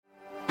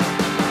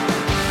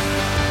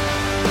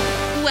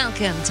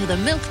Welcome to the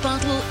Milk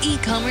Bottle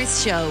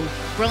e-commerce show,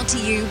 brought to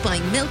you by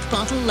Milk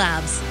Bottle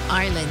Labs,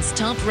 Ireland's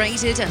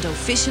top-rated and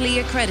officially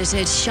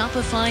accredited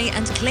Shopify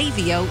and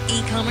Klaviyo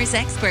e-commerce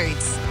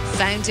experts.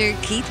 Founder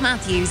Keith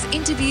Matthews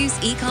interviews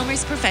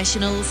e-commerce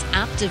professionals,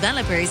 app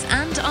developers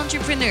and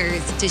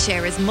entrepreneurs to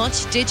share as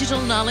much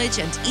digital knowledge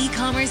and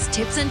e-commerce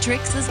tips and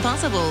tricks as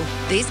possible.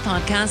 This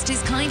podcast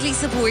is kindly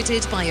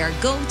supported by our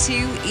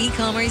go-to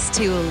e-commerce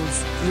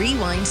tools,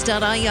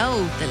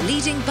 Rewind.io, the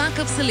leading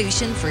backup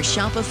solution for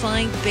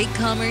Shopify,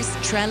 BigCommerce,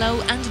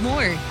 Trello and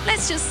more.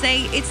 Let's just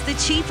say it's the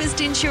cheapest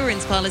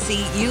insurance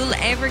policy you'll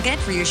ever get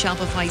for your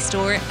Shopify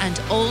store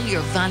and all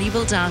your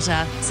valuable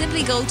data.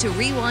 Simply go to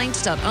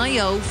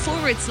Rewind.io/milk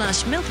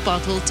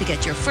bottle to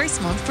get your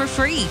first month for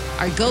free.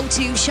 Our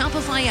go-to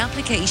Shopify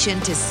application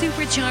to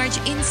supercharge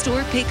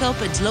in-store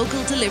pickup and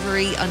local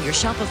delivery on your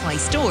Shopify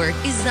store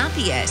is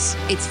Zapiet.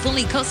 It's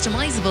fully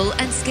customizable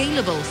and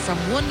scalable from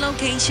one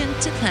location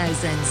to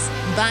thousands.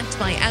 Backed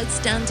by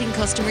outstanding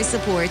customer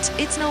support,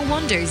 it's no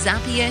wonder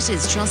Zapiet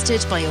is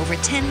trusted by over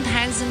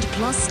 10,000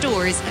 plus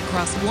stores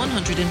across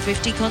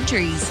 150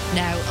 countries.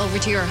 Now over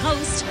to your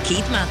host,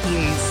 Keith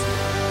Matthews.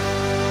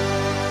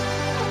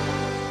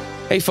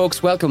 Hey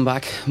folks, welcome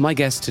back. My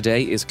guest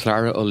today is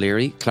Clara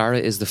O'Leary. Clara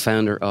is the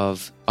founder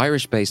of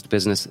Irish-based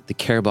business The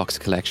Carebox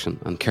Collection.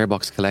 And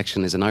Carebox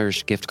Collection is an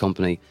Irish gift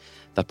company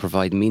that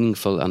provide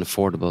meaningful and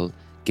affordable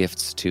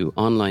gifts to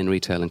online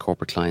retail and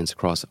corporate clients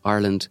across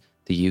Ireland,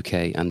 the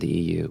UK and the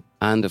EU.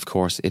 And of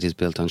course, it is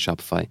built on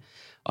Shopify.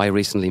 I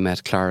recently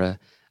met Clara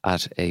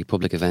at a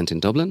public event in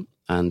Dublin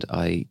and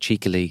I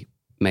cheekily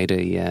made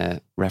a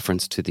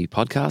reference to the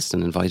podcast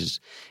and invited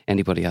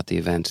anybody at the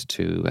event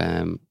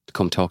to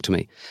come talk to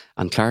me.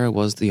 And Clara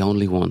was the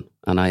only one.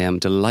 And I am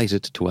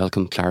delighted to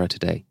welcome Clara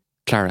today.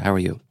 Clara, how are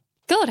you?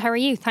 Good, how are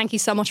you? Thank you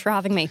so much for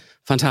having me.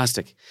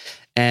 Fantastic.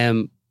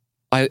 I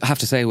have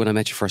to say, when I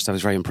met you first, I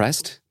was very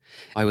impressed.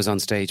 I was on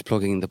stage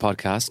plugging the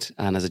podcast.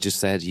 And as I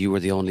just said, you were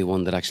the only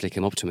one that actually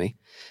came up to me.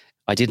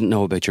 I didn't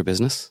know about your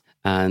business.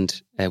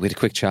 And we had a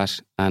quick chat.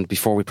 And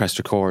before we pressed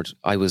record,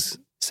 I was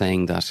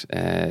saying that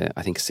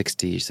I think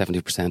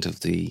 60-70% of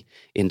the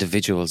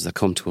individuals that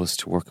come to us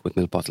to work with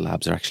Milk Bottle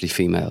Labs are actually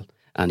female.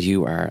 And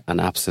you are an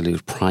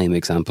absolute prime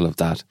example of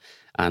that.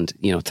 And,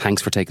 you know,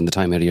 thanks for taking the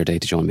time out of your day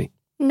to join me.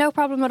 No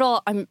problem at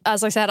all.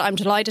 As I said, I'm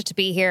delighted to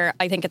be here.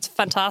 I think it's a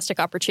fantastic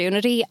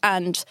opportunity.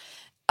 And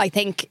I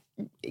think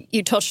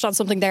you touched on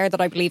something there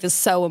that I believe is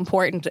so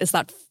important, is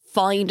that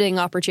finding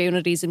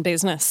opportunities in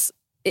business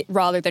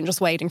rather than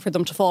just waiting for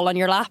them to fall on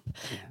your lap,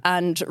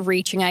 and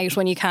reaching out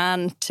when you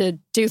can to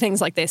do things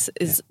like this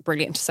is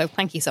brilliant. So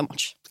thank you so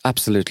much.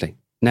 Absolutely.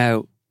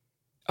 Now,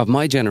 of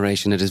my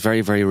generation, it is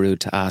very, very rude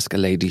to ask a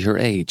lady her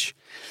age.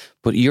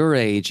 But your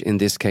age in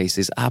this case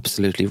is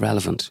absolutely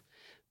relevant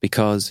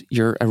because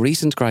you're a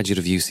recent graduate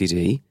of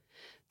UCD,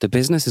 the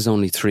business is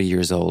only 3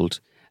 years old,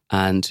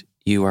 and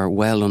you are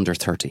well under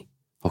 30.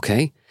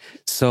 Okay?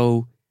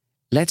 So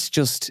let's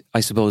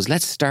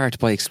start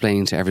by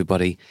explaining to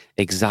everybody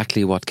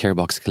exactly what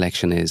Carebox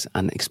Collection is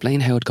and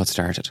explain how it got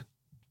started.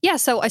 Yeah,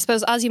 so I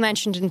suppose, as you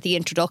mentioned in the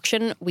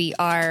introduction, we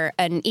are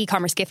an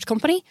e-commerce gift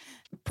company,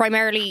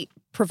 primarily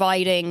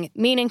providing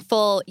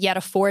meaningful yet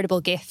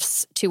affordable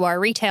gifts to our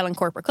retail and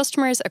corporate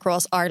customers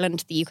across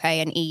Ireland, the UK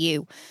and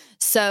EU.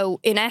 So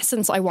in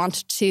essence, I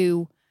wanted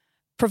to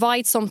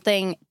provide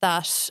something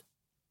that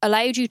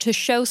allowed you to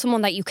show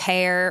someone that you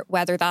care,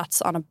 whether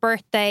that's on a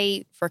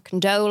birthday, for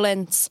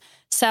condolence,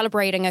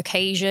 celebrating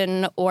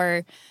occasion,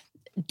 or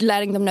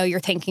letting them know you're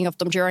thinking of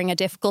them during a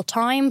difficult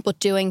time, but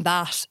doing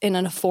that in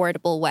an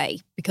affordable way.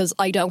 Because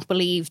I don't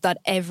believe that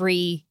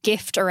every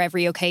gift or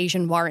every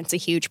occasion warrants a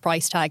huge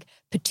price tag,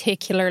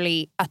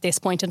 particularly at this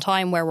point in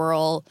time where we're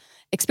all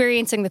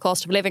experiencing the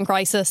cost of living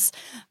crisis.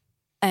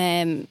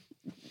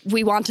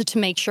 We wanted to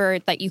make sure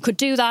that you could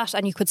do that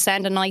and you could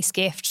send a nice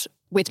gift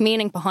with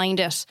meaning behind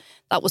it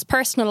that was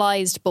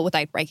personalised but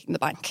without breaking the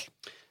bank.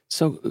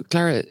 So,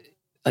 Clara,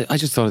 I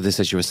just thought of this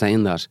as you were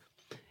saying that.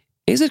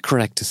 Is it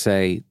correct to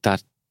say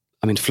that,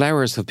 I mean,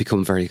 flowers have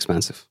become very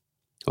expensive,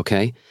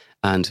 okay?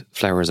 And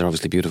flowers are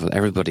obviously beautiful.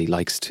 Everybody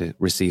likes to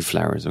receive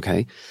flowers,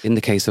 okay? In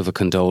the case of a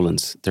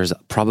condolence, there's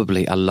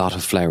probably a lot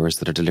of flowers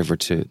that are delivered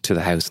to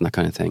the house and that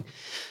kind of thing.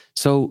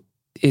 So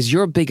is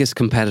your biggest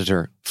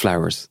competitor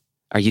flowers?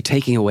 Are you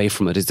taking away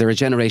from it? Is there a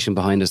generation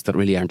behind us that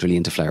really aren't really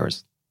into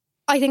flowers?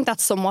 I think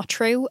that's somewhat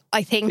true.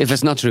 I think if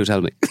it's not true,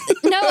 tell me.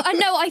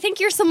 No, I think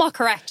you're somewhat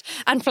correct.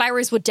 And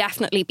flowers would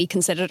definitely be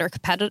considered a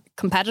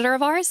competitor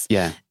of ours.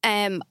 Yeah.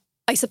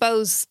 I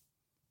suppose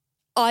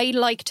I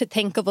like to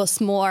think of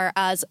us more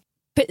as,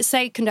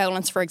 say,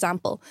 condolence, for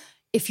example.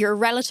 If you're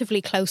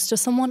relatively close to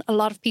someone, a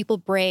lot of people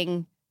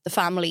bring the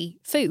family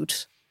food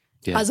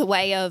as a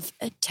way of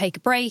take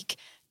a break,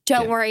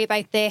 don't worry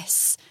about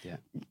this,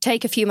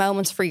 take a few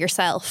moments for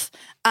yourself.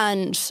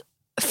 And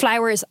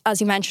flowers, as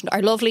you mentioned,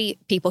 are lovely.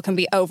 People can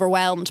be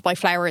overwhelmed by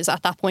flowers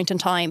at that point in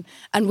time.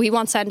 And we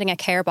want sending a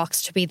care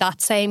box to be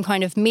that same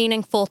kind of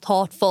meaningful,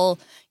 thoughtful.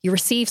 You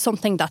receive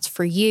something that's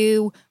for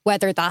you,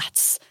 whether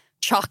that's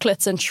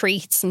chocolates and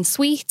treats and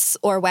sweets,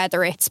 or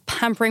whether it's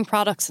pampering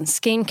products and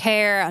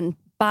skincare and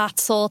bath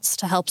salts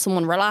to help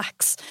someone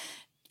relax.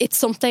 It's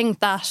something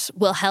that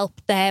will help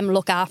them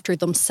look after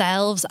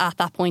themselves at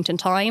that point in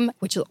time,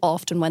 which is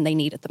often when they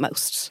need it the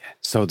most.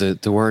 So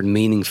the word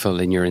meaningful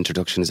in your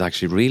introduction is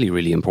actually really,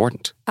 really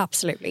important.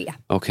 Absolutely, yeah.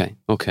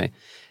 Okay.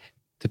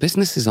 The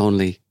business is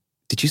only,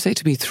 did you say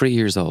to be 3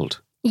 years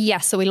old?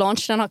 Yes, so we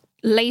launched in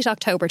late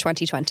October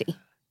 2020.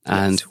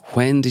 And Yes.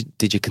 when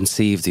did you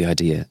conceive the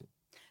idea?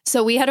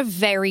 So we had a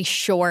very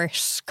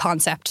short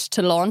concept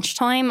to launch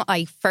time.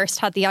 I first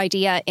had the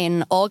idea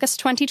in August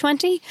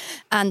 2020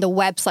 and the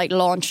website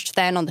launched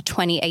then on the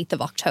 28th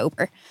of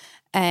October.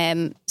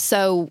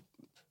 So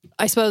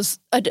I suppose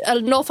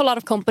an awful lot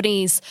of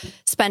companies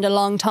spend a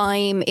long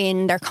time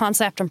in their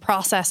concept and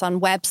process on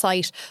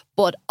website,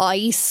 but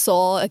I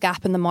saw a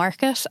gap in the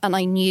market and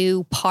I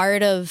knew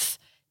part of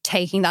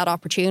taking that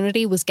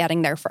opportunity was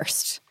getting there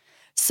first.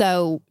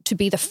 So to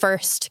be the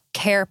first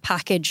care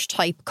package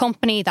type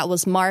company that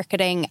was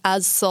marketing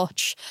as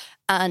such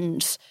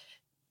and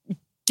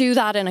do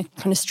that in a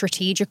kind of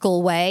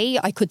strategical way.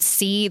 I could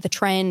see the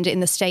trend in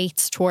the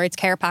States towards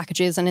care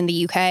packages and in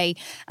the UK,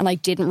 and I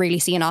didn't really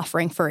see an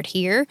offering for it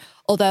here.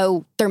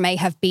 Although there may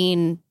have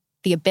been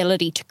the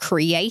ability to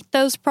create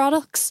those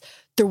products,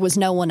 there was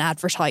no one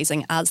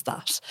advertising as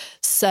that.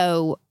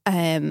 So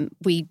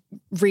we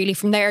really,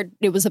 from there,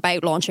 it was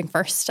about launching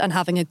first and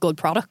having a good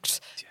product,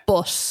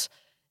 but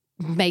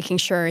making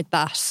sure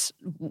that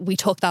we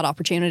took that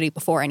opportunity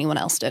before anyone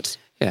else did.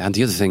 Yeah, and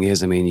the other thing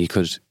is, I mean, you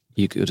could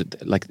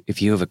like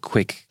if you have a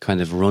quick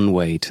kind of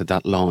runway to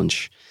that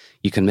launch,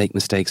 you can make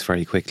mistakes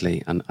very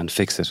quickly and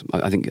fix it.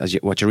 I think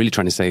what you're really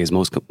trying to say is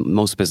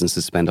most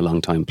businesses spend a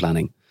long time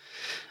planning,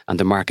 and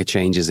the market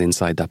changes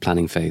inside that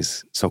planning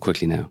phase so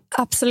quickly now.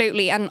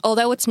 Absolutely. And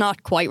although it's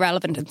not quite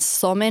relevant in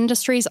some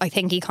industries, I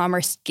think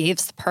e-commerce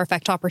gives the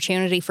perfect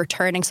opportunity for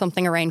turning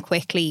something around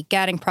quickly,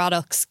 getting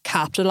products,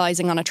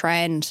 capitalising on a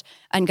trend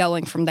and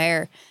going from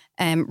there,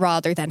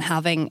 rather than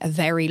having a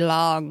very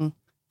long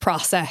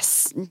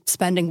process,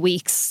 spending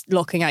weeks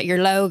looking at your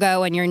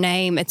logo and your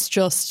name. It's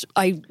just,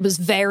 I was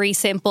very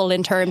simple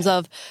in terms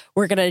of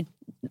we're going to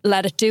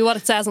let it do what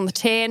it says on the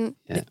tin.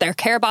 Yeah. They're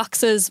care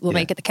boxes. We'll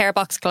make it the care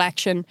box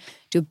collection.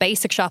 Do a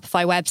basic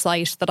Shopify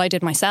website that I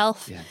did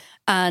myself. Yeah.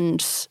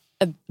 And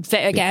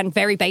again,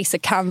 very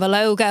basic Canva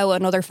logo,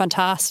 another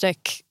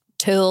fantastic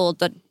tool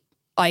that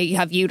I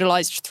have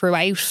utilised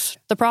throughout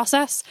the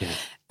process.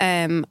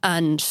 Yeah.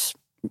 And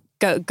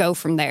go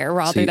from there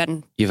rather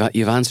than...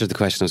 You've answered the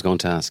question I was going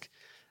to ask.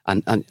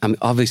 And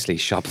obviously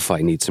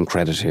Shopify needs some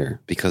credit here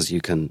because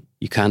you can,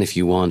 if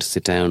you want,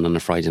 sit down on a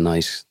Friday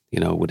night,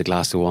 with a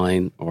glass of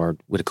wine or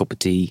with a cup of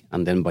tea,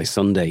 and then by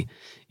Sunday,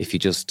 if you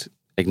just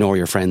ignore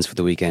your friends for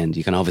the weekend,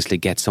 you can obviously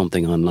get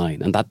something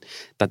online. And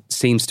that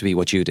seems to be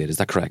what you did. Is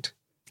that correct?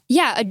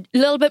 Yeah, a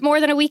little bit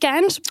more than a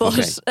weekend,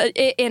 but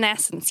in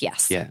essence,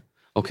 yes. Yeah.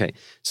 Okay.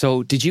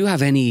 So did you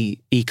have any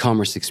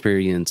e-commerce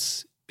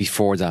experience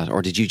before that,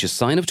 or did you just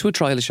sign up to a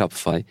trial of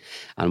Shopify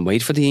and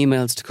wait for the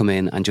emails to come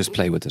in and just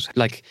play with it?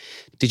 Like,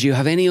 did you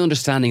have any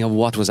understanding of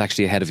what was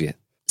actually ahead of you?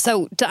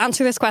 So to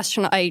answer this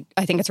question, I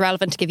think it's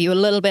relevant to give you a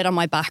little bit on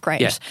my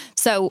background. Yeah.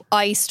 So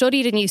I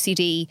studied in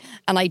UCD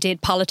and I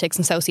did politics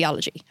and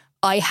sociology.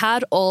 I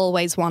had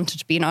always wanted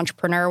to be an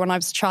entrepreneur when I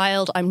was a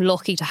child. I'm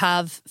lucky to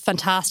have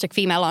fantastic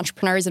female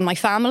entrepreneurs in my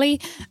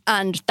family,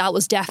 and that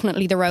was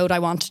definitely the road I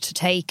wanted to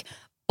take.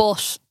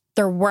 But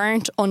there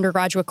weren't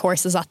undergraduate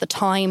courses at the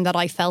time that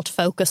I felt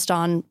focused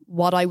on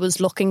what I was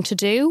looking to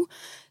do.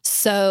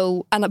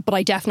 But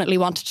I definitely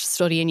wanted to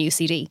study in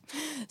UCD.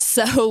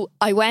 So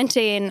I went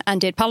in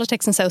and did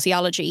politics and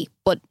sociology,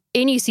 but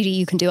in UCD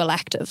you can do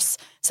electives.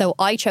 So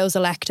I chose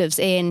electives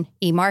in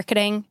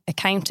e-marketing,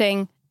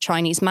 accounting,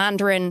 Chinese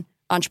Mandarin,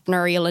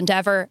 entrepreneurial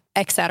endeavour,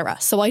 etc.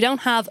 So I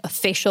don't have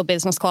official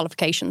business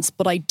qualifications,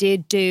 but I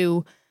did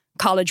do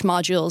college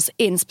modules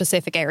in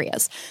specific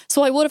areas.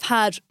 So I would have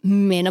had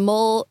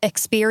minimal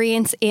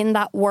experience in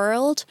that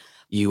world.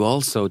 You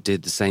also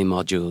did the same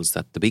modules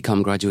that the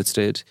BCom graduates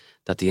did,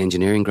 that the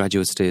engineering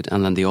graduates did,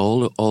 and then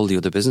all the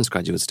other business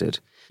graduates did.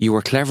 You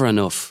were clever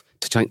enough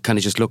to kind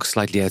of just look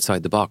slightly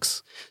outside the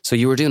box. So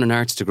you were doing an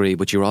arts degree,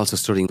 but you were also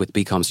studying with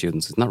BCom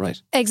students. Isn't that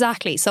right?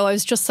 Exactly. So I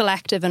was just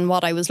selective in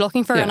what I was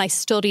looking for, and I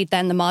studied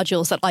then the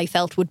modules that I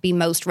felt would be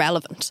most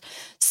relevant.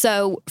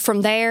 So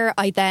from there,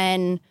 I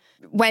then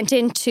went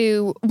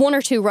into one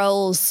or two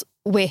roles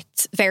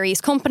with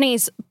various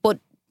companies, but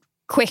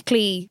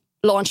quickly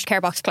launched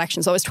Carebox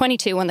Collection. So I was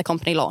 22 when the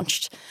company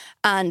launched.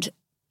 And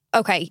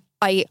I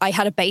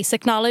had a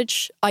basic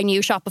knowledge. I knew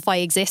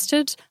Shopify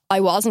existed. I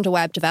wasn't a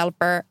web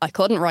developer. I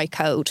couldn't write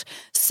code.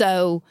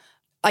 So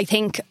I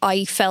think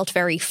I felt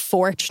very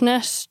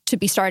fortunate to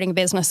be starting a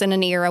business in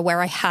an era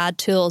where I had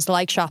tools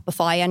like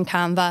Shopify and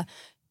Canva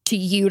to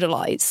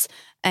utilise.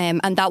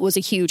 And that was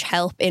a huge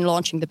help in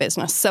launching the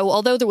business. So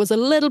although there was a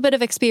little bit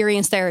of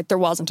experience there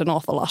wasn't an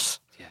awful lot.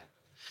 Yeah.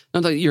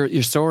 No,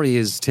 your story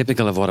is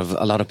typical of what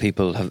a lot of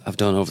people have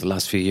done over the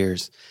last few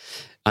years.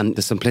 And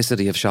the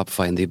simplicity of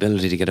Shopify and the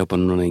ability to get up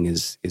and running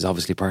is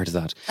obviously part of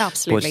that.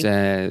 Absolutely.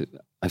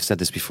 But I've said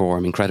this before,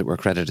 I mean, credit where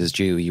credit is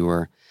due. You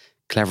were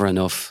clever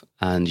enough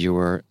and you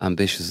were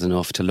ambitious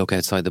enough to look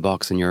outside the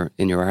box in your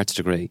arts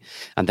degree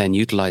and then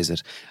utilize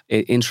it.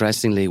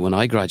 Interestingly, when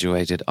I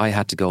graduated, I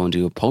had to go and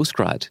do a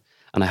postgrad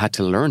and I had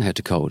to learn how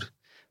to code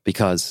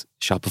because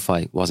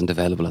Shopify wasn't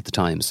available at the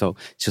time. So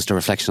it's just a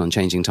reflection on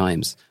changing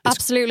times.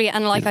 Absolutely.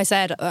 And like I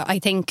said, I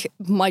think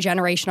my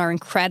generation are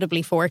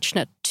incredibly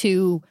fortunate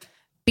to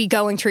be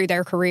going through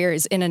their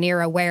careers in an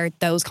era where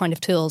those kind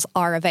of tools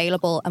are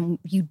available and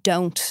you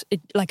don't,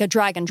 like a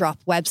drag and drop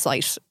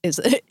website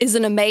is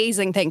an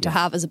amazing thing to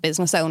have as a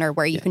business owner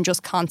where you can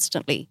just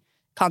constantly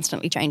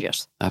change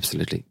it.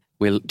 Absolutely.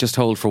 We'll just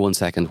hold for 1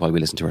 second while we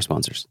listen to our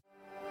sponsors.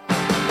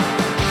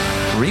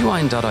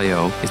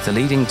 Rewind.io is the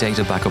leading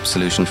data backup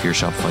solution for your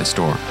Shopify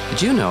store.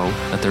 Did you know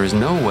that there is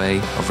no way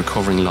of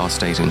recovering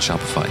lost data in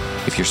Shopify?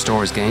 If your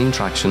store is gaining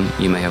traction,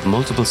 you may have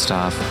multiple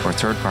staff or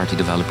third-party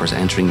developers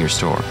entering your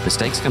store.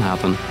 Mistakes can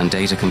happen and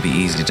data can be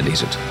easily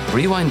deleted.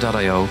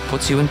 Rewind.io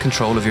puts you in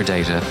control of your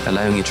data,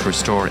 allowing you to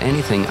restore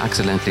anything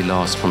accidentally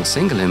lost from a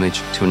single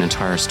image to an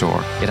entire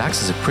store. It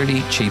acts as a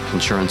pretty cheap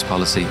insurance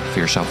policy for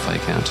your Shopify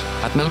account.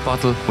 At Milk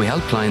Bottle, we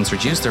help clients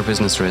reduce their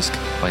business risk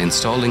by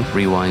installing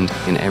Rewind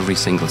in every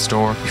single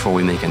store before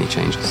we make any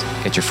changes.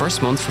 Get your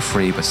first month for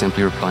free by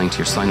simply replying to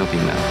your sign-up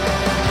email.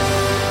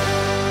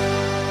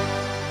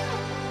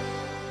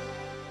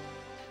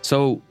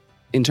 So,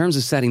 in terms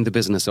of setting the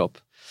business up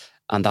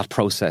and that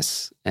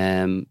process,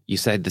 you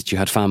said that you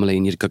had family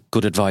and you had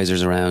good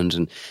advisors around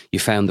and you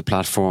found the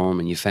platform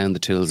and you found the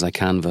tools like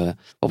Canva.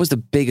 What was the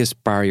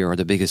biggest barrier or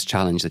the biggest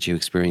challenge that you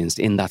experienced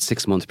in that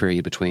 6-month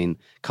period between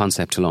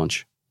concept to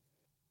launch?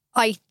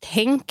 I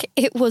think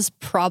it was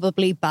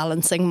probably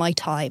balancing my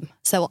time.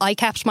 So I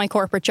kept my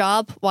corporate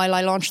job while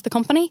I launched the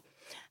company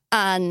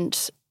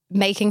and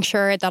making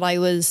sure that I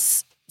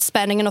was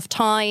spending enough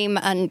time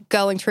and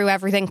going through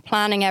everything,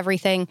 planning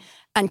everything,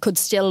 and could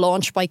still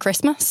launch by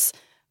Christmas.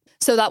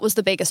 So that was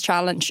the biggest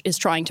challenge, is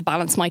trying to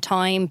balance my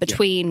time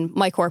between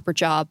my corporate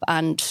job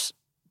and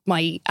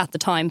my, at the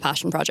time,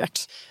 passion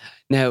project.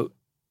 Now,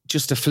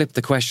 just to flip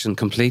the question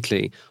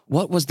completely,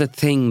 what was the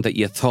thing that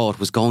you thought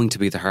was going to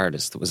be the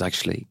hardest that was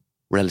actually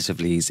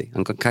relatively easy?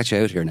 I'm going to catch you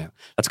out here now.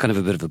 That's kind of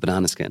a bit of a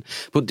banana skin.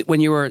 But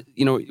when you were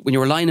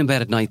lying in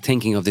bed at night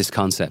thinking of this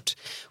concept,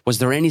 was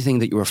there anything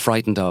that you were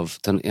frightened of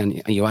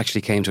and you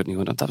actually came to it and you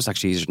went, oh, that was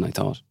actually easier than I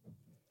thought?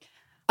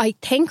 I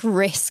think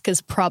risk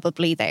is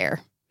probably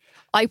there.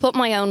 I put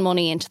my own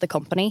money into the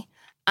company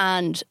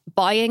and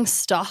buying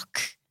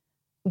stock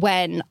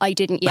when I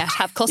didn't yet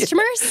have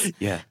customers.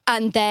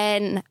 And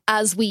then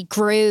as we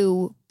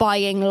grew,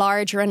 buying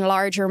larger and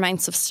larger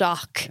amounts of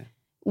stock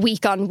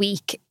week on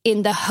week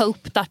in the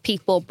hope that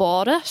people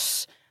bought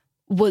it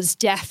was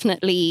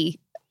definitely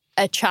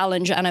a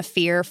challenge and a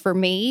fear for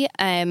me.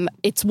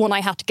 It's one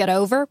I had to get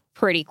over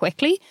pretty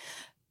quickly.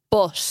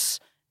 But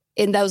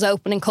in those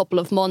opening couple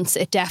of months,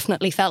 it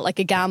definitely felt like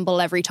a gamble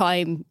every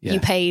time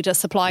you paid a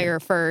supplier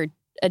for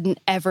an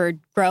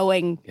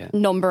ever-growing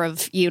number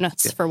of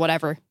units for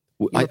whatever.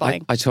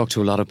 I talk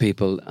to a lot of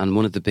people, and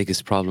one of the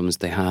biggest problems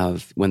they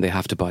have when they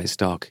have to buy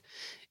stock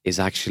is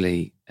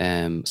actually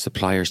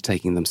suppliers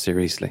taking them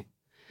seriously.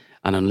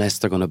 And unless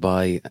they're going to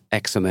buy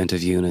X amount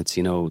of units,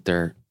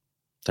 they're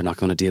not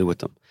going to deal with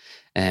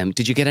them.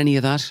 Did you get any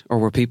of that, or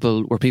were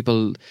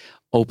people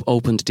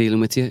open to dealing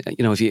with you?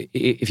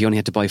 If you only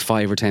had to buy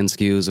 5 or 10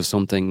 SKUs of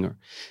something, or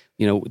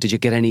did you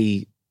get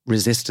any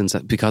resistance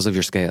because of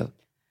your scale?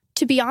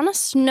 To be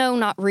honest, no,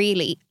 not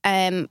really.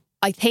 I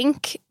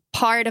think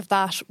part of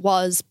that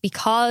was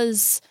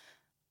because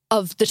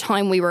of the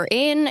time we were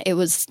in. It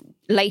was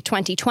late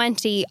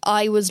 2020.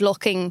 I was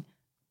looking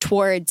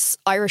towards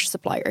Irish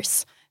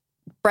suppliers.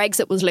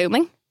 Brexit was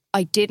looming.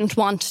 I didn't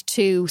want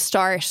to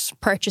start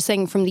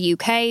purchasing from the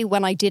UK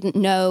when I didn't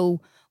know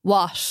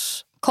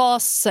what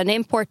costs and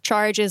import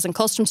charges and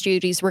customs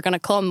duties were going to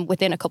come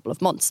within a couple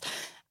of months.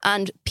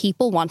 And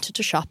people wanted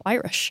to shop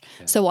Irish.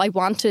 So I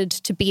wanted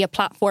to be a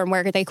platform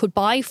where they could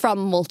buy from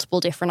multiple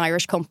different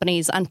Irish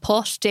companies and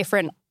put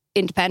different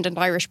independent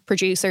Irish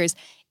producers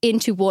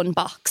into one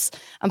box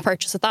and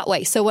purchase it that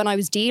way. So when I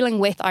was dealing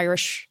with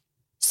Irish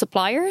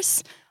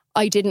suppliers,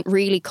 I didn't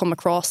really come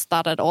across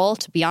that at all,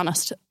 to be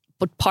honest.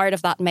 But part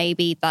of that may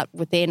be that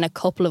within a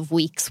couple of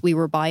weeks, we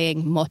were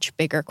buying much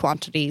bigger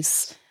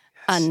quantities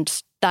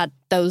and that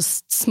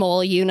those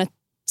small unit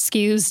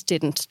SKUs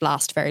didn't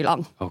last very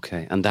long.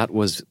 Okay. And that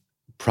was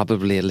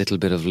probably a little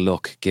bit of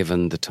luck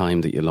given the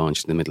time that you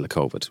launched in the middle of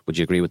COVID. Would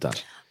you agree with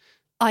that?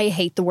 I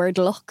hate the word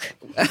luck.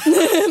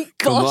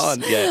 Come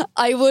on, yeah.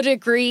 I would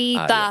agree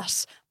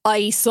that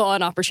I saw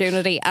an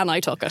opportunity and I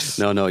took it.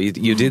 No,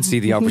 you did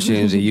see the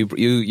opportunity.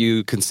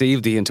 You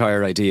conceived the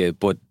entire idea,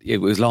 but it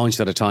was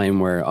launched at a time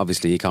where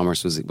obviously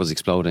e-commerce was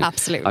exploding.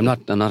 Absolutely. I'm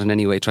not in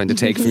any way trying to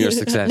take from your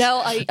success.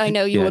 No, I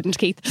know you wouldn't,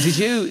 Keith.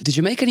 Did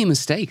you make any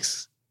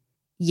mistakes?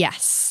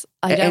 Yes.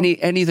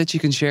 Any that you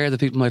can share that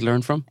people might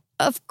learn from?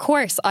 Of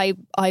course,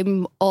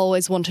 I'm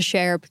always one to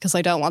share because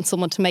I don't want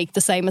someone to make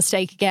the same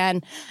mistake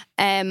again.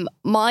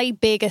 My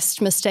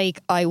biggest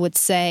mistake, I would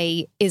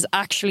say, is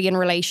actually in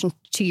relation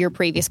to your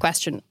previous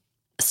question,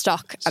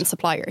 stock and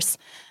suppliers.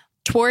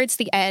 towards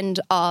the end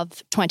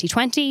of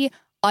 2020,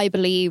 I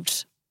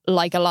believed,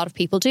 like a lot of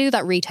people do,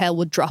 that retail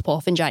would drop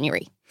off in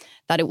January,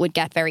 that it would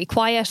get very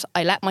quiet.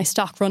 I let my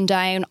stock run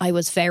down. I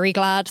was very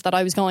glad that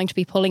I was going to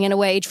be pulling in a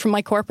wage from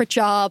my corporate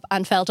job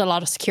and felt a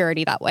lot of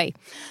security that way.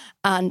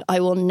 And I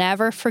will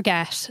never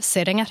forget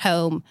sitting at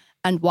home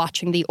and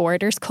watching the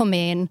orders come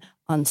in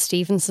on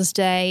Stevens's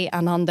Day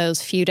and on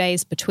those few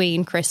days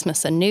between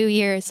Christmas and New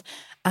Year's.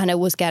 And it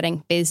was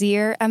getting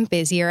busier and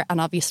busier.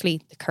 And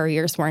obviously the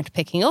couriers weren't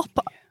picking up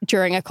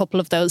during a couple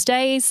of those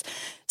days.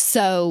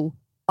 So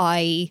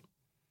I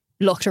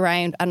looked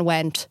around and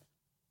went,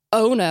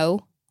 oh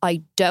no,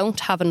 I don't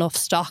have enough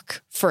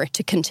stock for it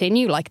to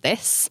continue like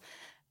this.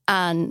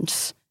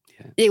 And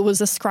it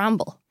was a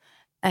scramble.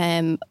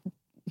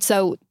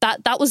 So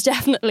that was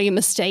definitely a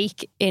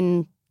mistake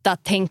in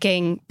that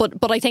thinking.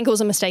 But I think it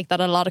was a mistake that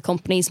a lot of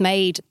companies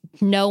made.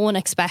 No one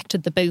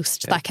expected the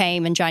boost that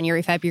came in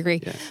January,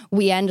 February. Yeah.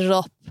 We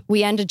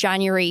ended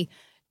January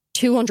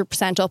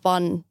 200% up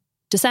on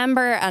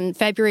December, and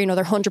February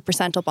another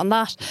 100% up on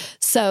that.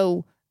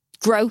 So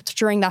growth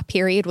during that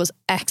period was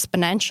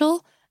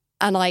exponential.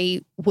 And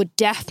I would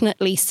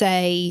definitely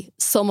say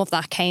some of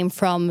that came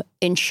from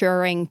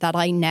ensuring that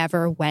I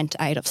never went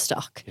out of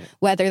stock,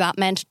 whether that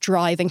meant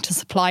driving to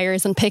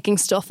suppliers and picking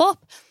stuff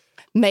up,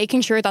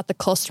 making sure that the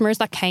customers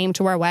that came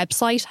to our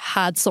website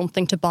had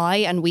something to buy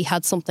and we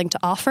had something to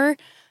offer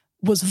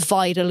was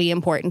vitally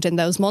important in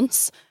those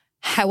months.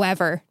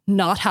 However,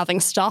 not having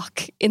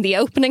stock in the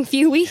opening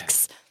few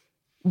weeks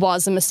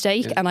was a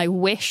mistake. And I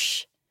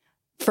wish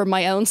for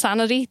my own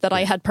sanity that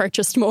I had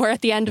purchased more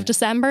at the end of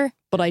December,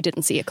 but I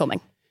didn't see it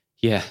coming.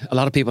 Yeah, a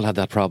lot of people had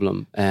that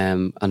problem.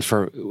 And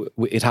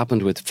it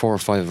happened with 4 or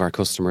 5 of our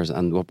customers.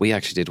 And what we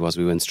actually did was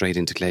we went straight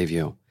into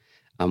Klaviyo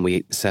and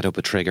we set up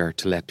a trigger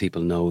to let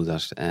people know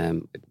that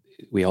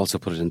we also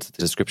put it into the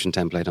description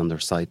template on their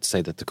site to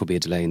say that there could be a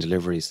delay in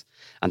deliveries.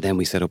 And then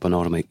we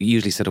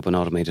usually set up an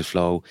automated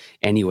flow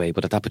anyway,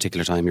 but at that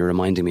particular time, you're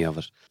reminding me of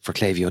it for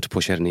Klaviyo to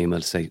push out an email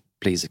to say,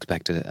 please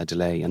expect a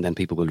delay, and then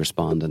people will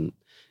respond, and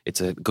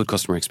it's a good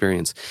customer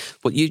experience.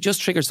 But you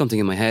just triggered something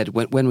in my head.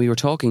 When we were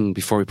talking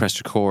before we pressed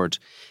record,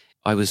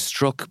 I was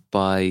struck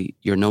by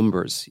your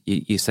numbers.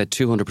 You said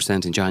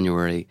 200% in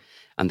January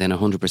and then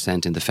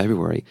 100% in the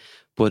February.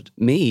 But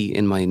me,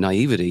 in my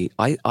naivety,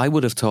 I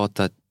would have thought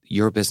that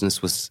your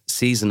business was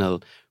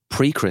seasonal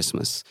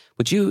pre-Christmas.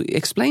 Would you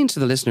explain to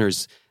the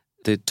listeners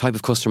the type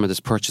of customer that's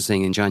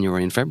purchasing in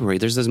January and February?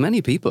 There's as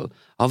many people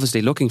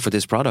obviously looking for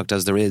this product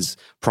as there is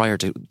prior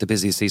to the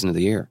busiest season of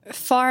the year.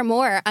 Far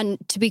more. And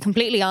to be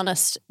completely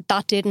honest,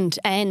 that didn't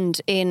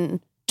end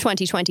in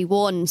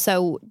 2021.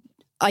 So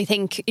I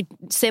think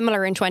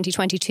similar in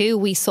 2022,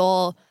 we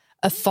saw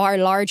a far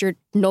larger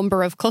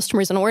number of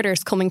customers and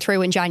orders coming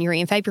through in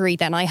January and February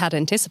than I had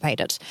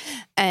anticipated.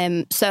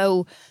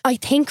 So I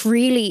think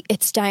really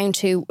it's down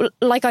to,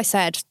 like I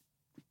said,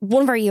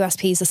 one of our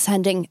USPs is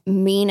sending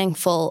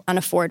meaningful and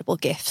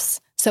affordable gifts.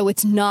 So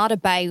it's not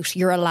about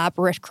your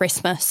elaborate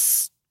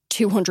Christmas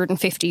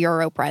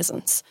 €250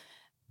 presents.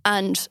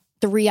 And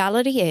the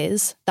reality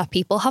is that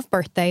people have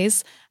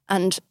birthdays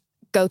and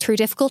go through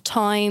difficult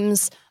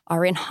times,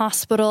 are in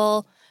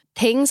hospital.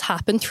 Things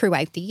happen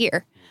throughout the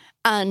year.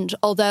 And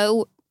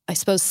although, I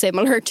suppose,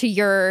 similar to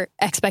your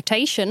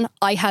expectation,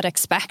 I had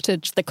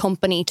expected the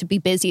company to be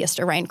busiest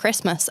around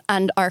Christmas,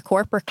 and our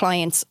corporate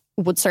clients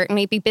would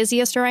certainly be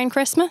busiest around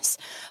Christmas.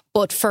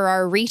 But for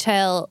our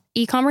retail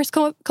e-commerce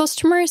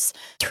customers,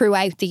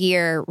 throughout the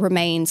year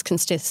remains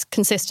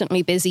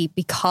consistently busy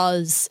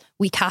because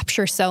we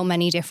capture so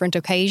many different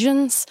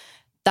occasions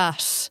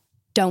that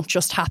don't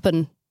just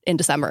happen in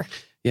December.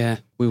 Yeah,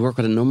 we work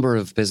with a number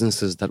of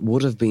businesses that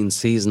would have been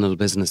seasonal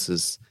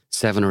businesses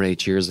 7 or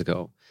 8 years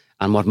ago.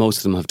 And what most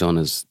of them have done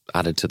is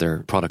added to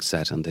their product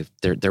set, and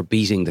they're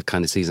beating the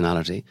kind of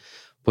seasonality.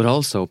 But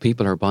also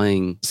people are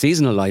buying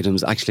seasonal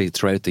items actually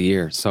throughout the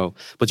year. So,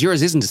 but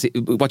yours isn't,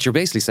 what you're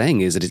basically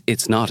saying is that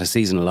it's not a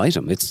seasonal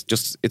item. It's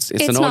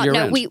an all year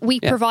round. We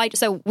provide,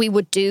 so we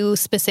would do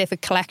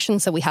specific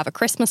collections. So we have a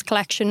Christmas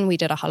collection, we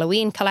did a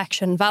Halloween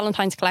collection,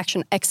 Valentine's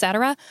collection,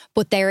 etc.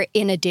 But they're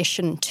in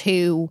addition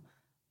to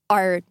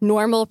our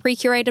normal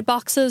pre-curated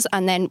boxes,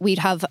 and then we'd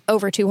have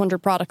over 200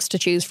 products to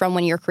choose from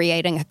when you're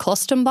creating a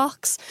custom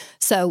box.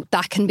 So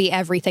that can be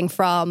everything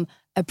from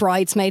a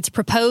bridesmaid's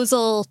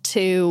proposal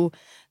to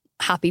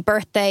happy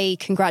birthday,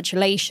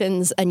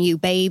 congratulations, a new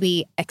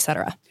baby,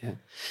 etc.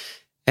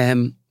 Yeah.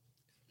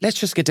 Let's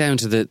just get down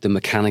to the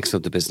mechanics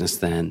of the business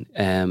then.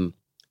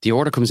 The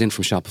order comes in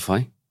from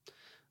Shopify.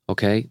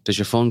 Okay. Does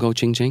your phone go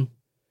ching ching?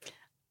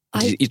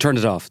 You turned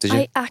it off, did you?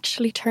 I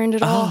actually turned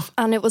it off,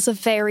 and it was a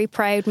very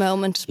proud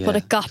moment, but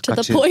it got to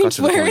the point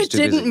where it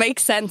didn't make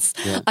sense.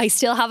 Yeah. I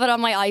still have it on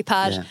my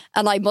iPad,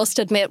 and I must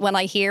admit, when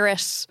I hear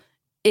it,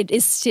 it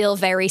is still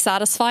very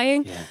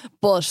satisfying,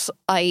 but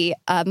I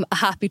am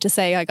happy to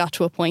say I got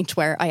to a point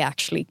where I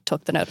actually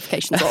took the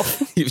notifications off.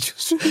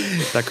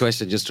 That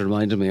question just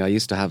reminded me, I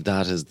used to have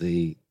that as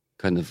the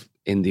kind of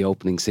in the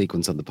opening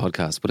sequence of the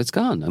podcast, but it's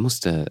gone. I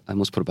must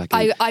put it back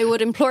in. I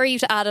would implore you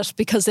to add it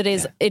because it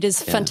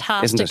is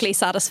fantastically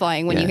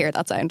satisfying when you hear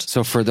that sound.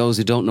 So for those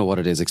who don't know what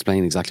it is,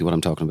 explain exactly what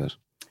I'm talking about.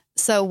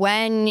 So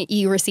when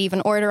you receive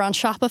an order on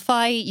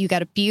Shopify, you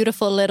get a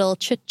beautiful little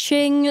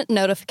cha-ching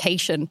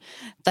notification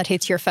that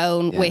hits your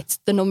phone with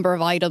the number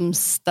of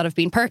items that have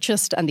been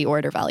purchased and the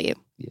order value.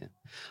 Yeah.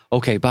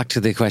 Okay, back to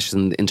the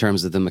question in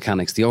terms of the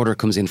mechanics. The order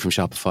comes in from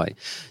Shopify.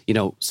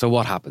 So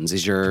what happens?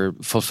 Is your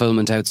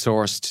fulfillment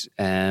outsourced?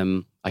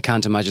 I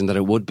can't imagine that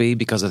it would be,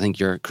 because I think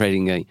you're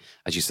creating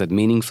as you said,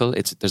 meaningful.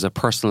 There's a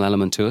personal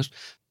element to it.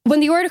 When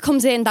the order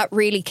comes in, that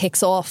really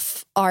kicks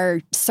off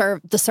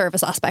the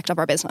service aspect of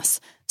our business.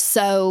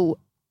 So,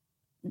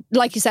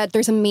 like you said,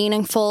 there's a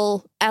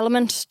meaningful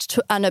element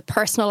and a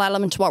personal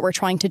element to what we're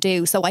trying to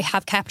do. So I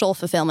have kept all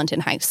fulfillment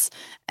in-house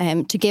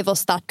to give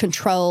us that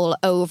control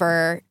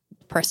over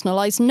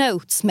personalised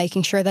notes,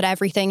 making sure that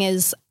everything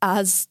is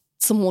as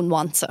someone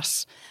wants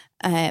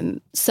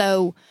it.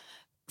 So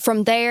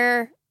from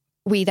there,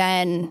 we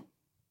then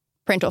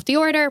print off the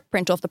order,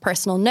 print off the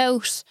personal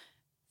note,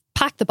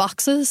 pack the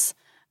boxes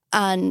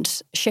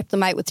and ship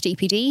them out with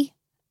DPD,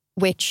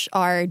 which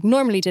are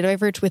normally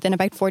delivered within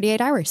about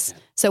 48 hours.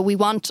 So we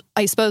want,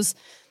 I suppose,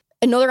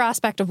 another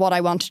aspect of what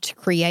I wanted to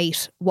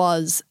create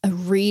was a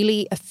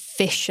really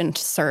efficient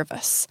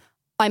service.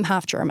 I'm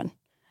half German,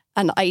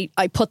 and I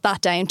put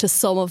that down to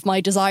some of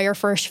my desire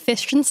for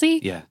efficiency.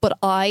 Yeah. But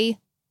I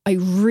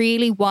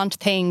really want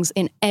things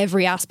in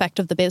every aspect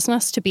of the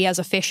business to be as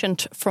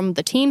efficient from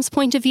the team's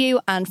point of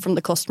view and from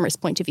the customer's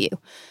point of view.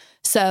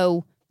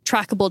 So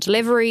trackable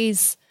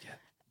deliveries,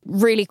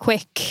 really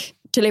quick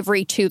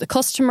delivery to the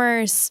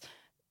customers,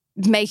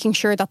 making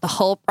sure that the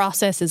whole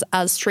process is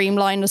as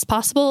streamlined as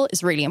possible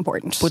is really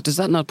important. But does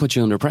that not put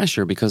you under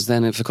pressure? Because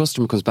then if a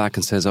customer comes back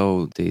and says,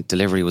 oh, the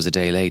delivery was a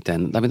day late,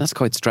 then, that's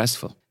quite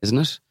stressful, isn't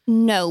it?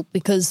 No,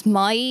 because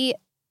my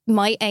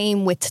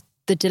aim with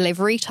the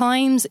delivery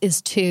times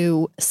is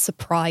to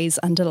surprise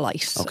and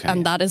delight. Okay.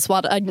 And that is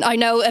what, I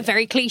know, a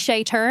very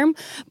cliche term,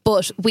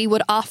 but we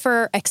would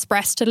offer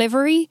express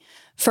delivery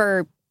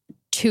for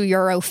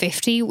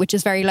 €2.50, which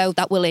is very low.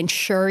 That will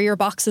ensure your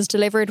box is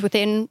delivered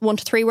within 1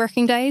 to 3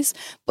 working days.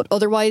 But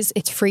otherwise,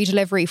 it's free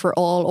delivery for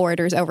all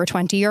orders over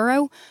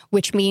 €20,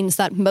 which means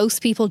that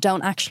most people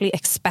don't actually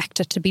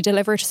expect it to be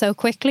delivered so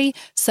quickly.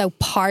 So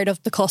part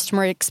of the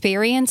customer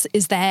experience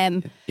is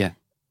them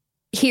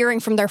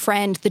hearing from their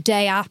friend the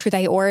day after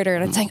they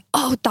ordered and saying,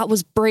 oh, that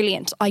was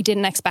brilliant. I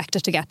didn't expect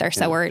it to get there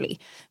so early.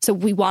 So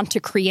we want to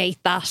create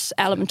that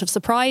element of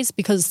surprise,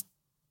 because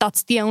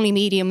that's the only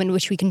medium in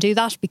which we can do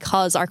that,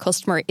 because our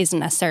customer isn't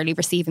necessarily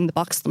receiving the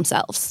box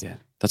themselves. Yeah,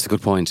 that's a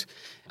good point.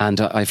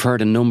 And I've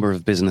heard a number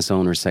of business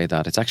owners say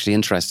that. It's actually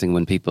interesting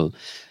when people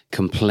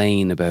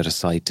complain about a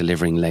site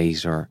delivering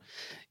late or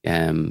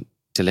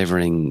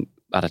delivering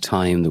at a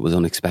time that was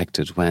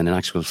unexpected, when in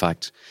actual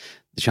fact,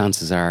 the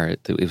chances are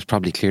that it was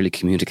probably clearly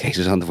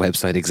communicated on the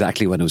website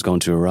exactly when it was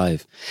going to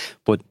arrive.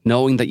 But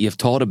knowing that you've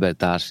thought about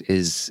that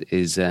is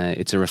it's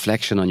a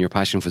reflection on your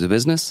passion for the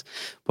business,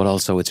 but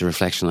also it's a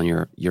reflection on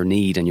your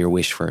need and your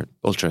wish for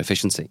ultra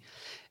efficiency.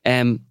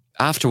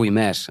 After we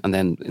met, and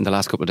then in the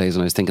last couple of days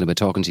when I was thinking about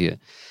talking to you,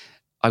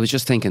 I was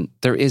just thinking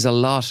there is a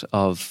lot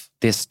of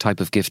this type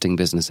of gifting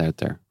business out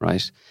there,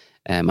 right?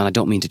 And I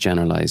don't mean to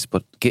generalize,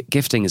 but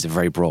gifting is a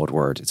very broad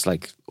word. It's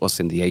like us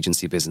in the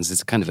agency business.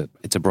 It's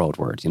a broad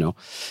word,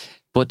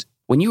 But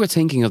when you were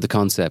thinking of the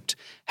concept,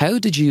 how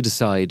did you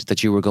decide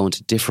that you were going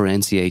to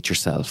differentiate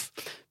yourself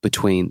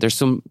between? There's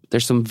some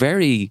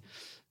very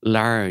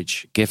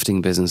large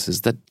gifting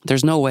businesses that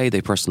there's no way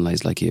they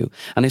personalize like you,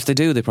 and if they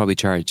do, they probably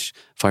charge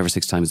 5 or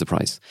 6 times the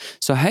price.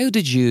 So how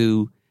did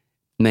you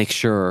make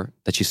sure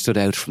that you stood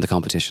out from the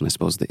competition? I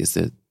suppose that is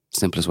the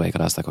simplest way I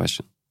could ask that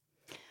question.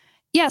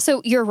 Yeah,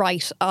 so you're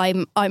right.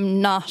 I'm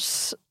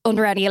not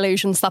under any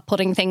illusions that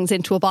putting things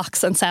into a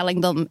box and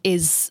selling them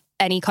is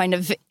any kind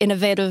of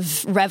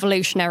innovative,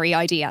 revolutionary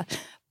idea.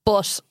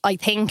 But I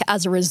think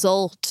as a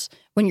result,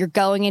 when you're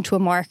going into a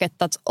market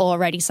that's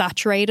already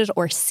saturated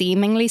or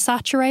seemingly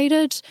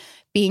saturated,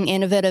 being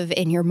innovative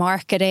in your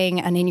marketing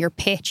and in your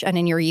pitch and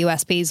in your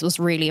USPs was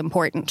really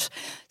important.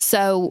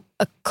 So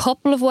a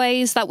couple of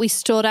ways that we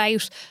stood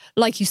out,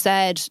 like you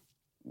said,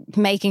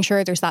 making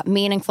sure there's that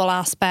meaningful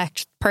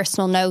aspect,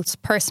 personal notes,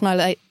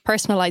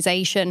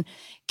 personalization,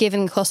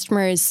 giving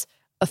customers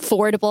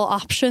affordable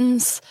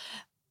options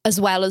as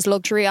well as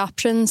luxury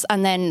options.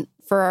 And then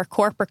for our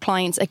corporate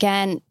clients,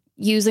 again,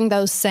 using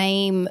those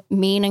same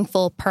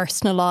meaningful,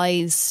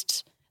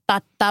 personalized,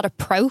 that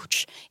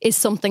approach is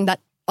something that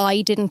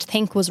I didn't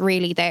think was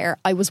really there.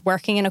 I was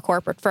working in a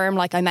corporate firm,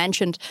 like I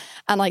mentioned,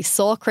 and I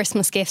saw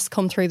Christmas gifts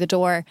come through the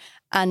door,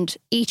 and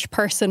each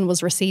person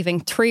was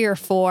receiving 3 or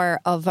 4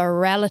 of a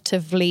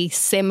relatively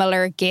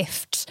similar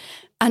gift,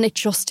 and it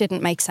just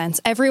didn't make sense.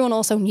 Everyone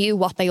also knew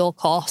what they all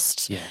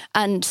cost,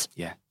 and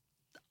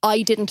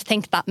I didn't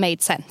think that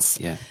made sense.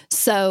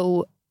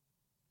 So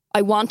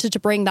I wanted to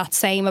bring that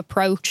same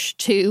approach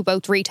to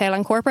both retail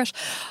and corporate.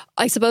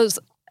 I suppose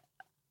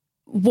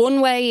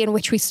one way in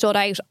which we stood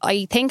out,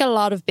 I think a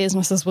lot of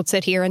businesses would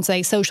sit here and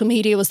say social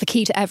media was the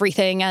key to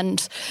everything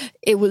and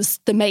it was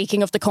the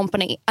making of the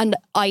company. And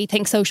I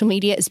think social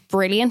media is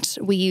brilliant.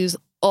 We use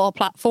all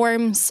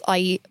platforms.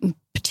 I am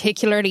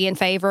particularly in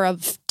favour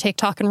of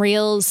TikTok and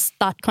Reels,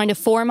 that kind of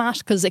format,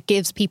 because it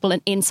gives people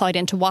an insight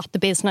into what the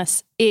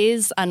business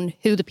is and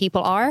who the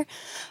people are.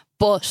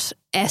 But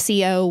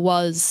SEO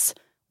was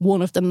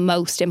one of the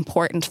most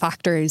important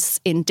factors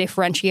in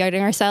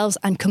differentiating ourselves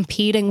and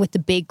competing with the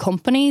big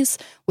companies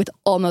with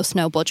almost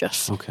no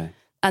budget. Okay.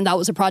 And that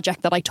was a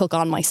project that I took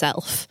on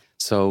myself.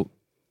 So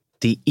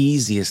the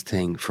easiest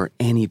thing for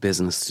any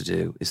business to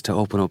do is to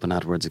open up an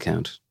AdWords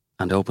account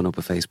and open up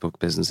a Facebook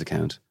business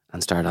account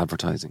and start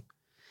advertising.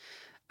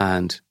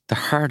 And the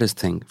hardest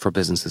thing for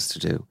businesses to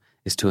do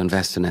is to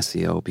invest in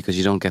SEO, because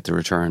you don't get the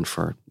return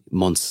for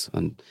months,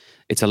 and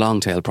it's a long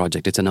tail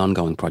project. It's an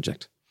ongoing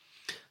project.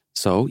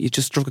 So you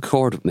just struck a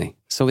chord with me.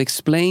 So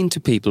explain to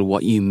people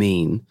what you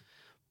mean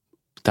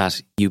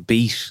that you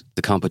beat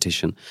the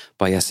competition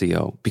by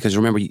SEO. Because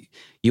remember,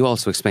 you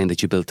also explained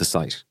that you built the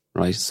site,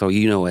 right? So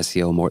you know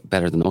SEO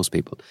better than most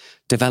people.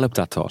 Develop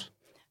that thought.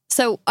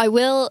 So I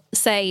will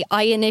say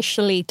I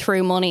initially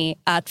threw money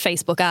at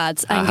Facebook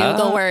ads and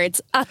Google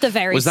Words at the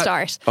very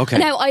start. Okay.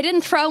 Now, I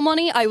didn't throw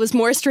money. I was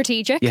more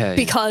strategic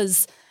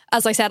because,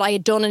 as I said, I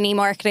had done an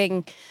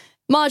e-marketing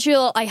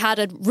module. I had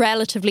a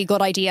relatively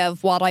good idea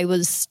of what I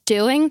was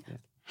doing. Yeah.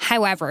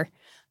 However,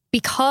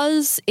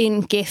 because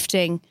in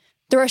gifting,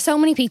 there are so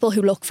many people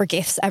who look for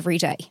gifts every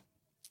day.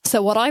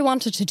 So what I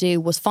wanted to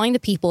do was find the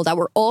people that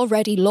were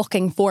already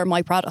looking for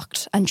my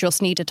product and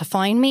just needed to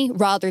find me,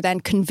 rather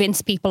than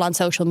convince people on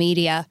social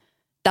media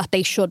that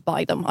they should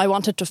buy them. I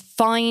wanted to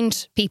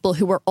find people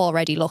who were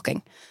already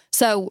looking.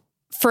 So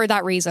for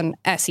that reason,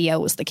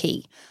 SEO was the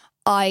key.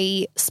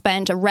 I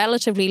spent a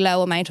relatively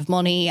low amount of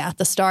money at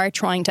the start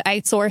trying to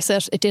outsource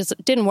it.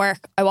 It didn't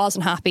work. I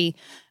wasn't happy,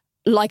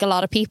 like a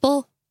lot of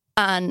people.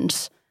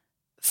 And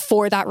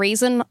for that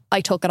reason, I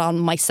took it on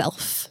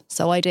myself.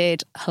 So I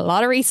did a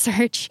lot of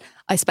research.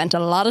 I spent a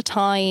lot of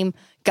time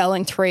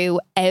going through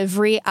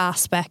every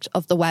aspect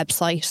of the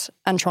website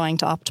and trying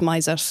to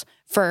optimize it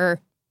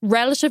for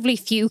relatively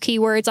few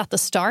keywords at the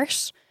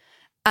start,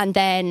 and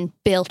then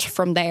built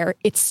from there.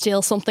 It's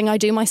still something I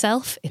do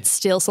myself. It's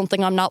still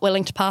something I'm not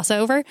willing to pass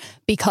over,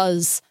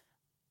 because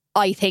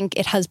I think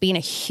it has been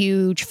a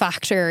huge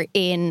factor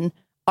in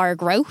our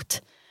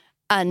growth.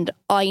 And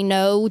I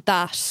know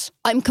that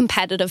I'm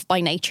competitive by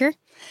nature.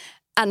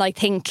 And I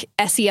think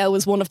SEO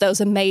is one of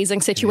those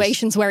amazing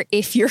situations where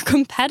if you're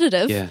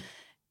competitive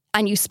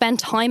and you spend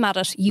time at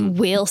it, you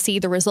will see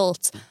the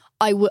results.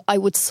 I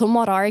would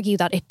somewhat argue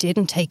that it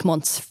didn't take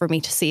months for me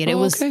to see it.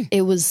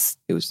 It was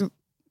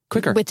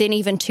quicker. Within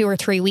even 2 or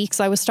 3 weeks,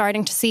 I was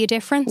starting to see a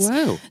difference.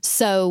 Wow.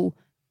 So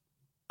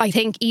I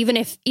think even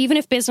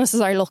if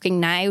businesses are looking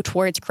now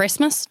towards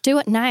Christmas, do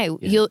it now.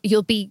 Yeah.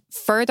 You'll be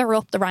further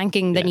up the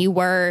ranking than you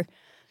were.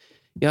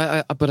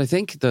 Yeah, but I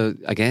think,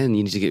 again,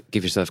 you need to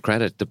give yourself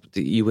credit.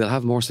 You will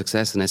have more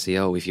success in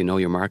SEO if you know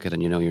your market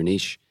and you know your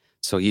niche.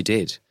 So you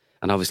did.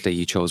 And obviously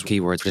you chose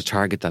keywords to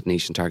target that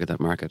niche and target that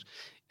market.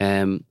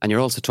 And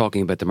you're also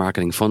talking about the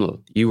marketing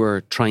funnel. You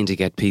were trying to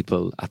get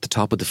people at the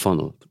top of the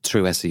funnel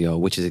through SEO,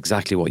 which is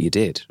exactly what you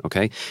did,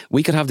 okay?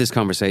 We could have this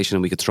conversation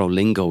and we could throw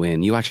lingo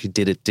in. You actually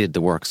did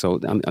the work. So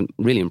I'm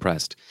really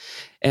impressed.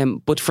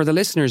 But for the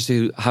listeners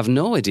who have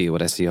no idea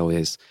what SEO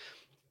is,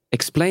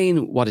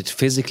 explain what it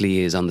physically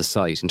is on the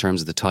site in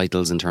terms of the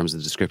titles, in terms of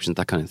the descriptions,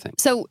 that kind of thing.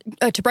 So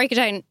to break it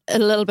down a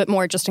little bit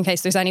more, just in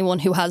case there's anyone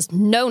who has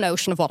no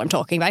notion of what I'm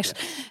talking about,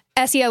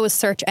 SEO is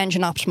search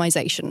engine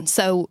optimization.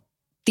 So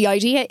the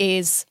idea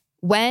is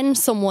when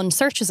someone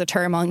searches a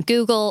term on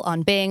Google,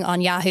 on Bing,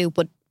 on Yahoo,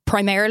 but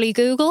primarily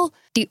Google,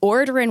 the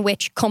order in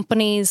which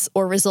companies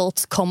or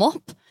results come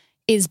up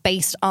is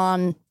based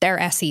on their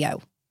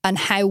SEO and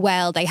how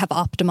well they have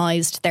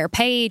optimized their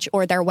page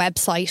or their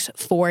website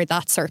for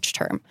that search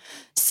term.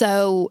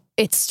 So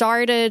it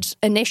started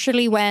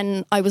initially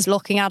when I was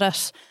looking at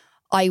it,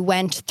 I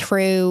went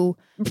through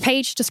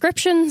page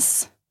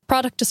descriptions,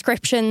 product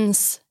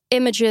descriptions,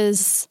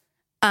 images,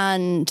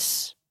 and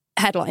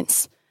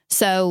headlines.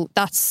 So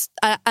that's,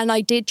 and I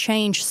did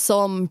change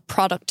some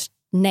product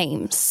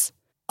names.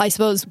 I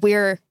suppose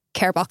we're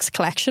Carebox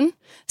Collection,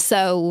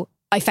 so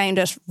I found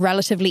it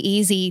relatively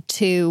easy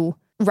to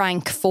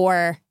rank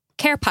for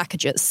care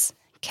packages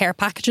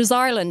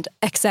Ireland,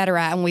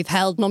 etc. And we've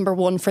held number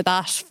 1 for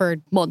that for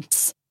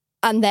months.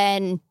 And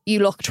then you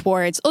look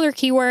towards other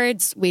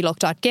keywords. We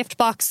looked at gift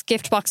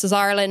boxes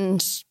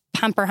Ireland,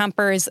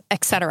 hampers,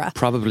 etc.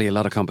 Probably a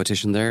lot of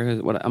competition there.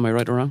 Am I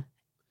right or wrong?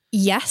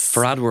 Yes.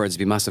 For AdWords, it'd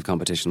be massive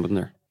competition, wouldn't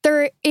there?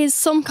 There is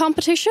some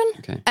competition.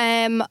 Okay.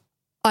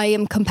 I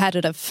am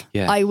competitive.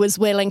 Yeah. I was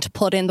willing to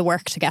put in the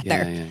work to get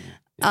there. Yeah.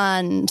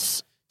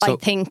 And I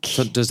think...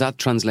 So does that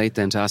translate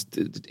then to ask,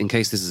 in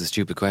case this is a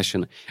stupid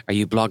question, are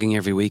you blogging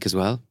every week as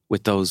well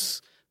with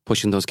those,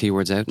 pushing those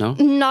keywords out, no?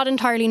 Not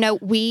entirely, no.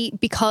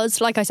 Because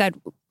like I said,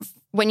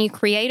 when you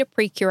create a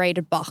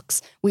pre-curated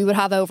box, we would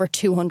have over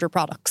 200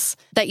 products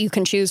that you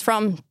can choose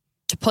from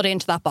to put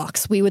into that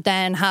box. We would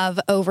then have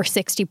over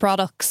 60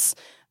 products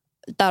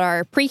that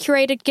are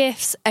pre-curated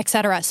gifts,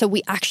 etc. So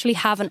we actually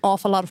have an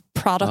awful lot of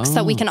products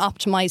that we can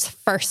optimize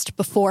first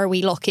before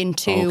we look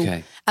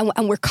into,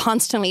 and we're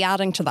constantly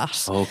adding to that.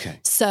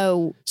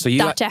 So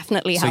that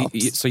definitely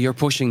helps. So you're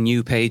pushing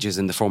new pages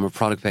in the form of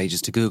product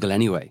pages to Google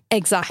anyway?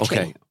 Exactly.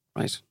 Okay,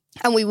 right.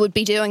 And we would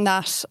be doing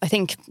that, I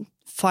think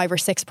 5 or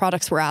 6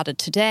 products were added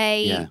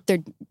today. Yeah.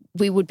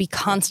 We would be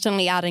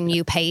constantly adding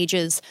new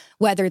pages,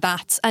 whether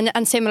that's,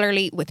 and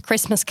similarly with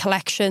Christmas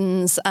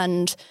collections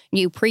and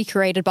new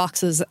pre-curated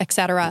boxes,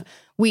 etc.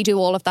 We do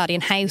all of that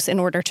in-house in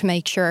order to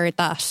make sure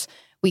that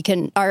we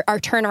can, our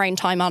turnaround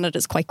time on it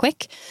is quite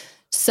quick.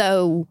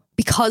 So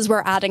because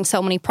we're adding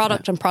so many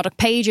product and product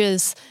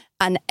pages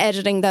and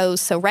editing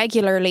those so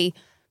regularly,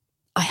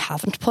 I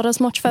haven't put as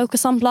much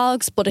focus on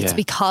blogs, but it's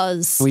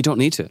because... We don't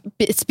need to.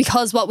 It's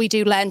because what we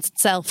do lends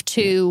itself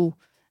to...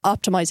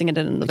 optimizing it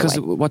in another because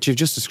way. What you've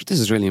just, this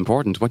is really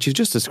important. What you've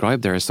just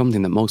described there is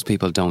something that most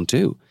people don't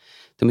do.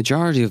 The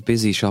majority of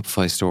busy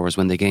Shopify stores,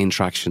 when they gain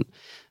traction,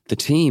 the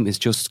team is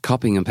just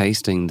copying and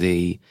pasting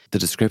the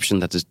description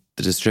that the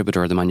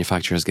distributor or the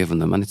manufacturer has given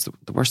them, and it's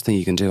the worst thing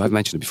you can do. I've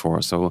mentioned it before,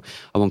 so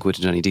I won't go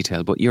into any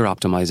detail. But you're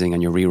optimizing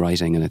and you're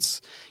rewriting, and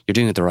you're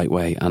doing it the right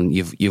way, and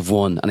you've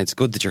won, and it's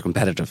good that you're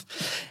competitive.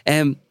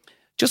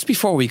 Just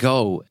before we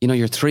go,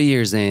 you're 3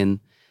 years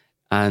in.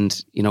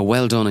 And,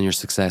 well done on your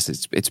success.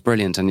 It's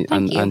brilliant.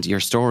 And your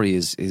story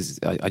is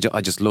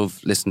I just love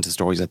listening to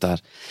stories like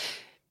that.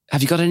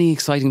 Have you got any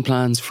exciting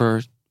plans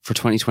for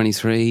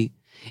 2023?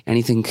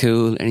 Anything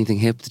cool, anything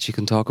hip that you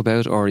can talk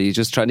about? Or are you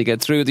just trying to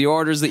get through the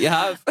orders that you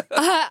have?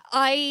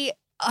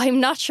 I'm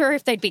not sure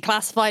if they'd be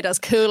classified as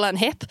cool and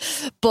hip,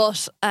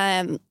 but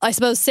I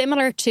suppose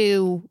similar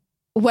to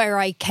where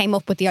I came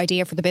up with the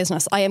idea for the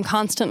business, I am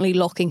constantly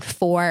looking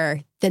for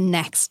the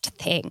next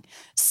thing.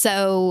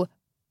 So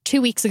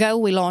 2 weeks ago,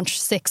 we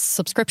launched 6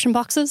 subscription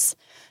boxes.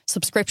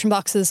 Subscription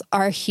boxes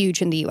are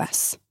huge in the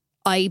US.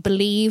 I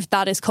believe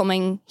that is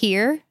coming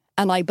here,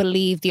 and I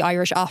believe the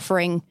Irish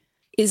offering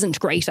isn't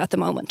great at the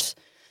moment.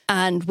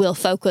 And we'll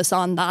focus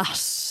on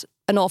that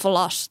an awful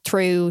lot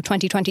through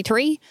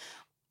 2023.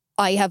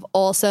 I have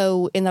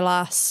also, in the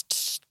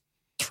last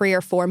 3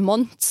 or 4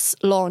 months,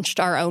 launched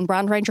our own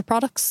brand range of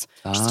products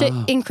just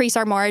to increase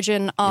our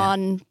margin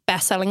on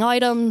best-selling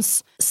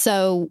items.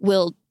 So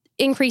we'll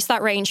increase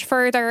that range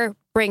further,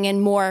 bring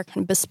in more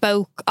kind of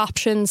bespoke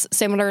options.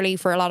 Similarly,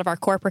 for a lot of our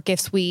corporate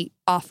gifts, we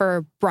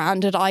offer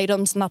branded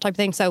items and that type of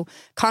thing. So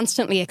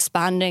constantly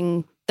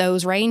expanding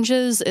those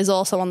ranges is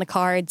also on the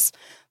cards.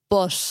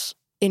 But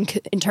in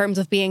terms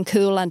of being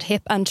cool and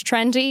hip and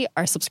trendy,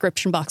 our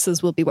subscription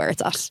boxes will be where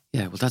it's at.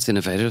 Yeah, well, that's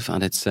innovative,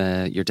 and it's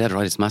you're dead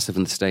right. It's massive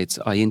in the States.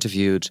 I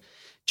interviewed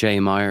Jay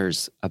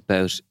Myers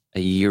about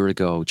a year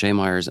ago. Jay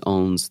Myers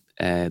owns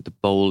the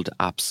Bold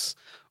Apps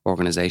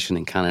organization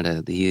in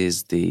Canada.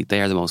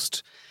 They are the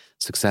most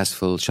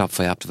successful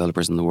Shopify app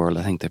developers in the world.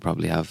 I think they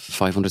probably have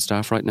 500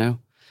 staff right now.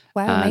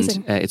 Wow, and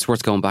amazing. It's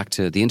worth going back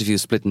to. The interview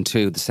split in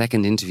 2. The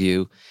second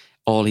interview,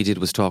 all he did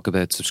was talk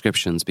about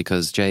subscriptions,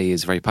 because Jay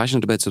is very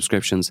passionate about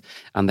subscriptions,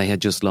 and they had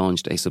just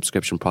launched a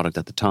subscription product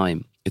at the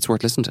time. It's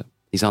worth listening to.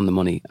 He's on the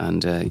money,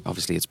 and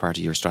obviously it's part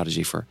of your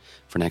strategy for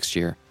next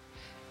year.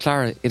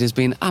 Clara, it has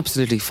been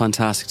absolutely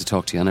fantastic to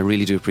talk to you, and I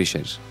really do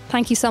appreciate it.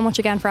 Thank you so much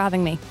again for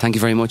having me. Thank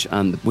you very much,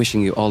 and wishing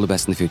you all the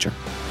best in the future.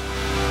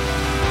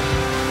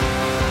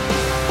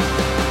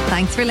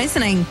 Thanks for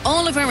listening.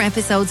 All of our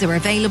episodes are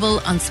available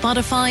on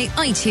Spotify,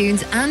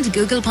 iTunes, and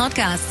Google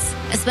Podcasts.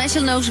 A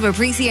special note of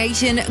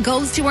appreciation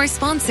goes to our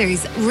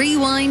sponsors,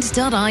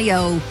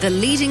 Rewind.io, the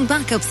leading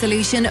backup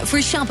solution for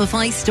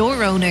Shopify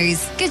store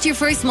owners. Get your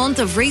first month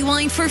of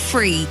Rewind for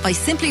free by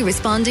simply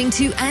responding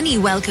to any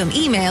welcome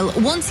email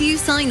once you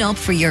sign up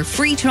for your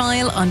free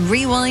trial on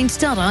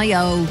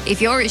Rewind.io. If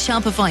you're a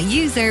Shopify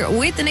user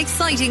with an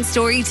exciting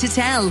story to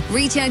tell,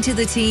 reach out to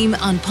the team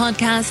on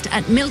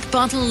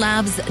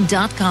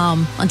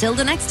podcast@milkbottlelabs.com. Until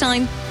the next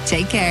time,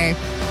 take care.